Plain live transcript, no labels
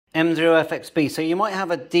M0FXB. So you might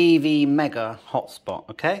have a DV Mega hotspot,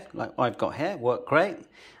 okay? Like I've got here, work great.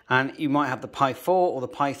 And you might have the Pi 4 or the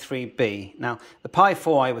Pi 3B. Now, the Pi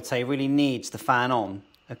 4, I would say, really needs the fan on,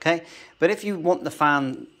 okay? But if you want the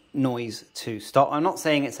fan noise to stop, I'm not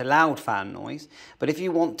saying it's a loud fan noise, but if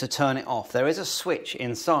you want to turn it off, there is a switch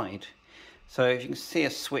inside. So if you can see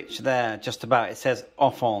a switch there, just about, it says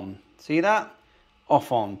off on. See that?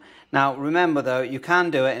 Off on. Now, remember though, you can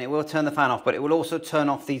do it and it will turn the fan off, but it will also turn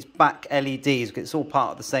off these back LEDs, because it's all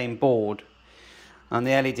part of the same board. And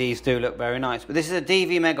the LEDs do look very nice. But this is a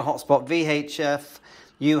DV Mega Hotspot, VHF,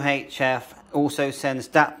 UHF, also sends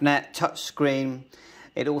DAPnet, touchscreen.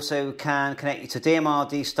 It also can connect you to DMR,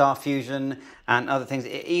 D-Star Fusion, and other things.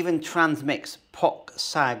 It even transmits POC,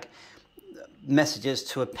 SAG messages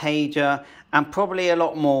to a pager, and probably a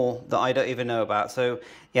lot more that I don't even know about. So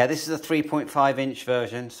yeah, this is a 3.5-inch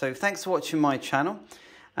version. So thanks for watching my channel.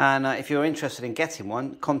 And if you're interested in getting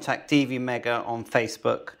one, contact DV Mega on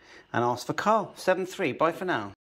Facebook and ask for Carl73. Bye for now.